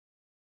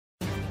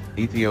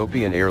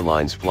Ethiopian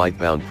Airlines flight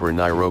bound for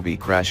Nairobi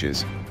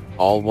crashes,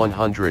 all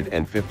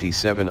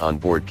 157 on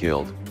board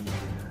killed.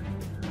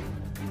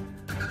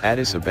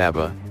 Addis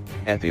Ababa,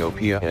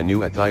 Ethiopia. A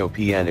new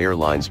Ethiopian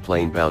Airlines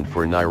plane bound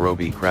for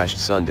Nairobi crashed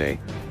Sunday,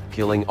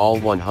 killing all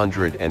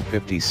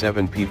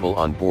 157 people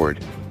on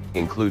board,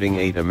 including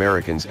 8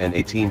 Americans and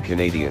 18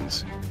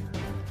 Canadians.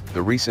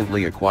 The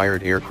recently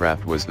acquired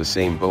aircraft was the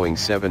same Boeing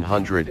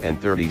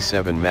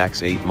 737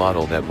 MAX 8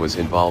 model that was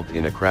involved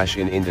in a crash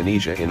in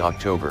Indonesia in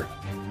October.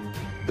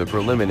 The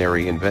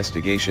preliminary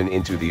investigation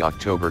into the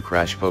October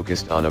crash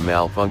focused on a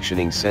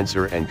malfunctioning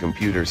sensor and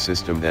computer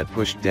system that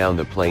pushed down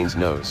the plane's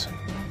nose.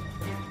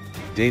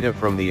 Data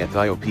from the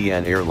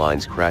Ethiopian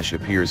Airlines crash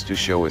appears to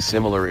show a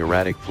similar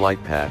erratic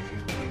flight path,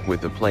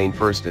 with the plane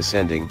first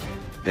ascending,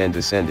 then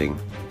descending,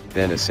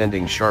 then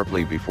ascending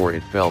sharply before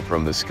it fell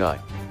from the sky.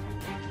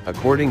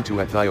 According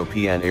to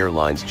Ethiopian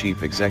Airlines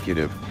chief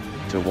executive,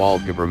 Tewal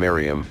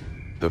Gebremariem,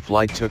 the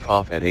flight took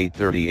off at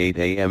 8:38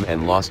 a.m.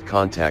 and lost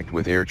contact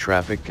with air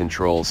traffic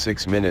control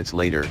 6 minutes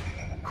later,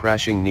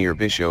 crashing near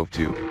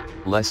Bishoftu,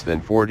 less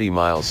than 40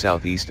 miles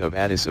southeast of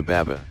Addis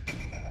Ababa.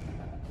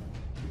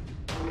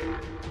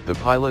 The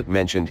pilot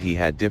mentioned he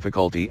had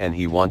difficulty and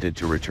he wanted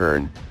to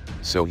return,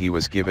 so he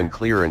was given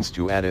clearance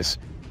to Addis,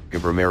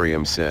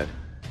 Gebremariem said.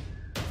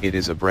 It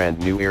is a brand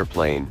new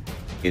airplane,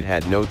 it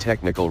had no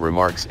technical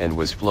remarks and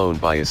was flown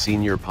by a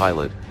senior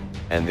pilot,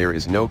 and there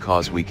is no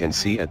cause we can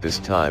see at this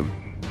time,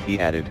 he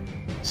added,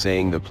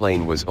 saying the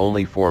plane was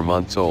only 4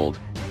 months old,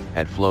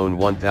 had flown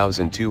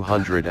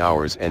 1,200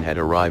 hours and had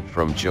arrived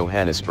from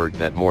Johannesburg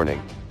that morning.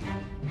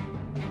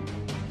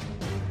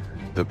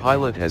 The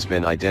pilot has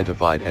been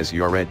identified as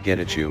Yared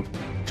Getachew,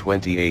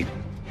 28,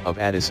 of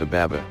Addis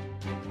Ababa.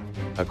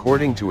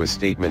 According to a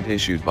statement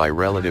issued by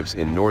relatives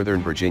in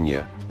Northern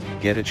Virginia,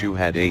 Getachew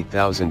had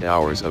 8,000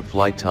 hours of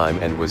flight time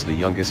and was the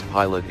youngest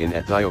pilot in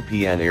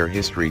Ethiopian air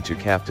history to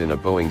captain a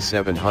Boeing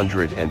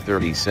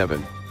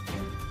 737.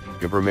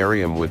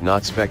 Gebremariem would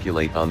not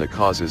speculate on the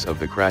causes of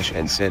the crash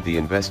and said the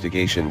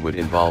investigation would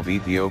involve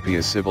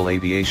Ethiopia's Civil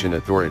Aviation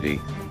Authority,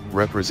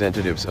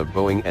 representatives of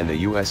Boeing and the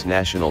U.S.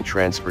 National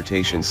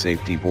Transportation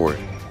Safety Board.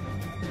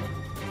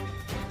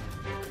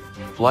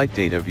 Flight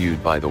data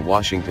viewed by the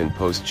Washington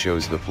Post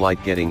shows the flight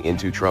getting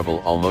into trouble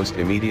almost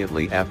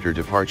immediately after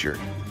departure.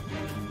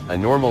 A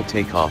normal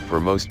takeoff for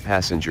most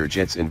passenger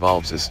jets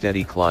involves a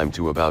steady climb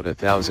to about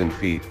 1,000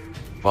 feet,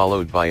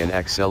 followed by an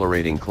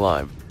accelerating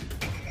climb.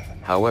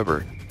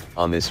 However,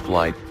 on this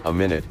flight, a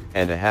minute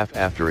and a half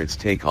after its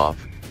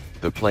takeoff,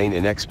 the plane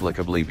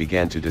inexplicably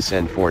began to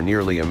descend for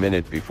nearly a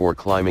minute before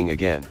climbing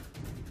again.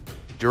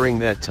 During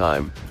that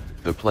time,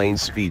 the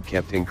plane's speed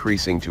kept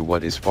increasing to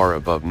what is far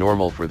above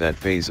normal for that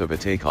phase of a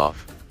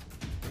takeoff.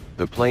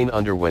 The plane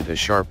underwent a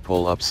sharp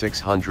pull up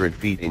 600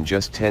 feet in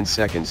just 10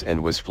 seconds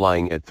and was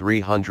flying at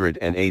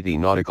 380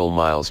 nautical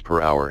miles per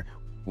hour,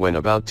 when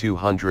about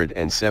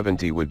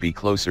 270 would be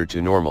closer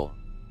to normal.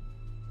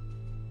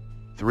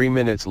 3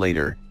 minutes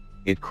later,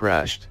 it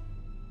crashed.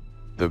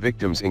 The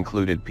victims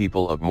included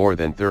people of more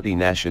than 30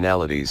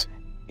 nationalities,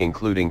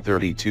 including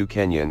 32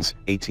 Kenyans,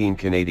 18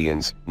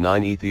 Canadians,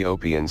 9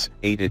 Ethiopians,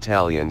 8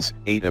 Italians,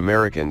 8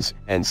 Americans,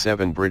 and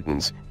 7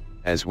 Britons,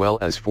 as well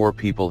as 4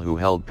 people who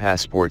held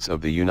passports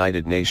of the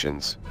United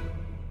Nations.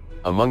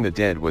 Among the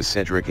dead was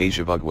Cedric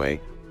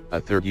Asiavugwa,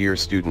 a third-year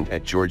student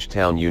at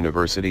Georgetown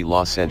University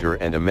Law Center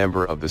and a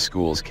member of the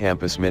school's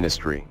campus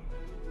ministry.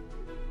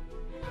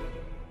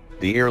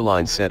 The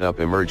airline set up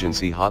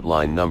emergency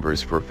hotline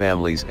numbers for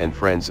families and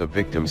friends of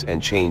victims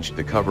and changed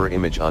the cover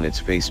image on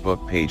its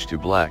Facebook page to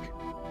black.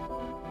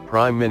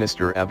 Prime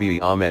Minister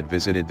Abiy Ahmed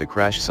visited the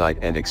crash site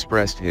and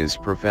expressed his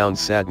profound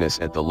sadness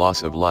at the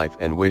loss of life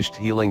and wished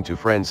healing to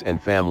friends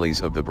and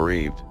families of the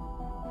bereaved.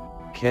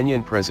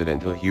 Kenyan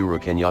President Uhuru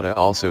Kenyatta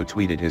also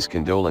tweeted his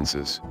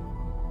condolences.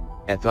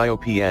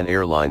 Ethiopian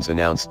Airlines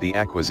announced the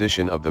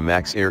acquisition of the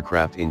MAX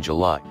aircraft in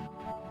July.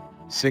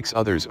 6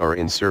 others are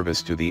in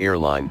service to the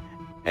airline,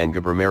 and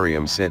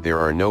Gebremariem said there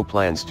are no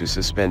plans to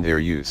suspend their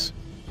use.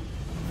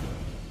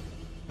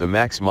 The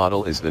MAX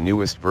model is the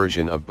newest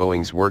version of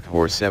Boeing's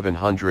workhorse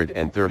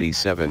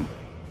 737,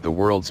 the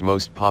world's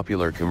most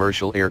popular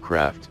commercial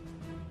aircraft.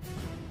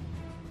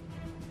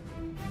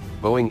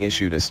 Boeing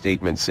issued a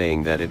statement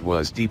saying that it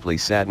was deeply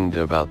saddened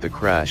about the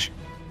crash,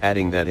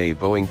 adding that a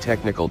Boeing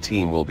technical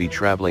team will be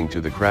traveling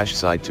to the crash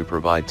site to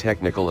provide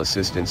technical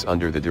assistance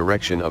under the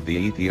direction of the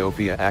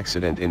Ethiopia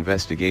Accident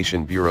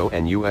Investigation Bureau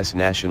and U.S.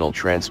 National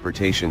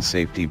Transportation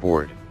Safety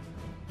Board.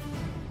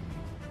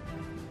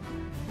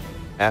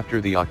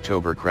 After the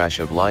October crash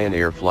of Lion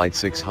Air Flight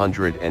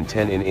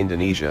 610 in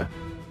Indonesia,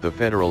 the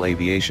Federal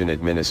Aviation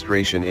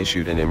Administration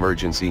issued an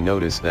emergency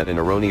notice that an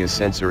erroneous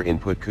sensor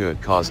input could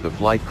cause the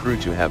flight crew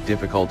to have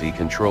difficulty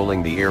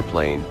controlling the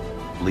airplane,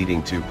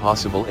 leading to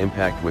possible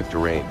impact with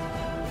terrain.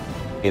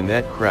 In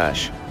that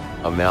crash,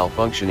 a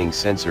malfunctioning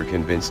sensor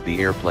convinced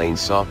the airplane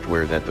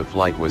software that the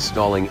flight was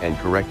stalling and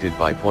corrected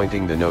by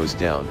pointing the nose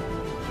down.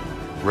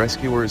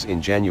 Rescuers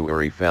in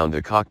January found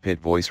a cockpit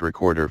voice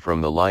recorder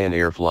from the Lion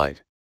Air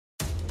flight.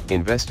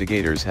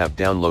 Investigators have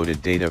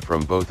downloaded data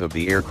from both of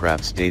the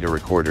aircraft's data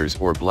recorders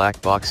or black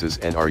boxes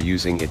and are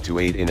using it to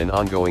aid in an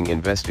ongoing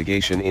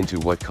investigation into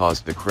what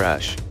caused the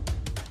crash.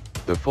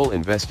 The full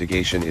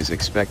investigation is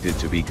expected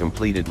to be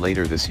completed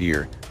later this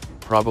year,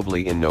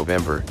 probably in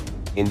November,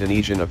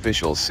 Indonesian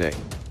officials say.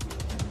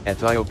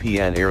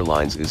 Ethiopian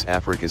Airlines is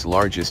Africa's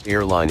largest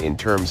airline in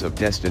terms of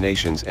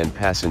destinations and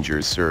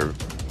passengers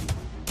served.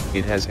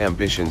 It has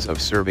ambitions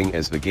of serving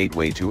as the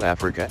gateway to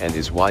Africa and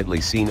is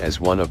widely seen as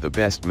one of the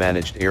best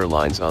managed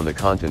airlines on the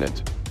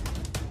continent.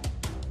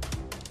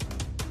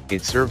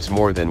 It serves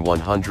more than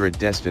 100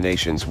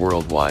 destinations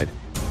worldwide,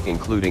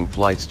 including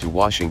flights to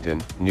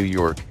Washington, New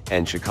York,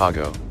 and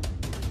Chicago.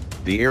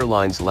 The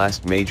airline's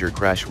last major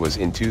crash was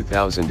in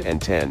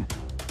 2010,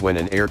 when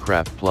an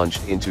aircraft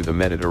plunged into the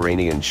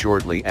Mediterranean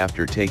shortly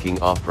after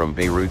taking off from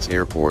Beirut's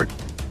airport,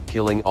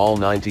 killing all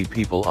 90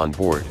 people on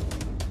board.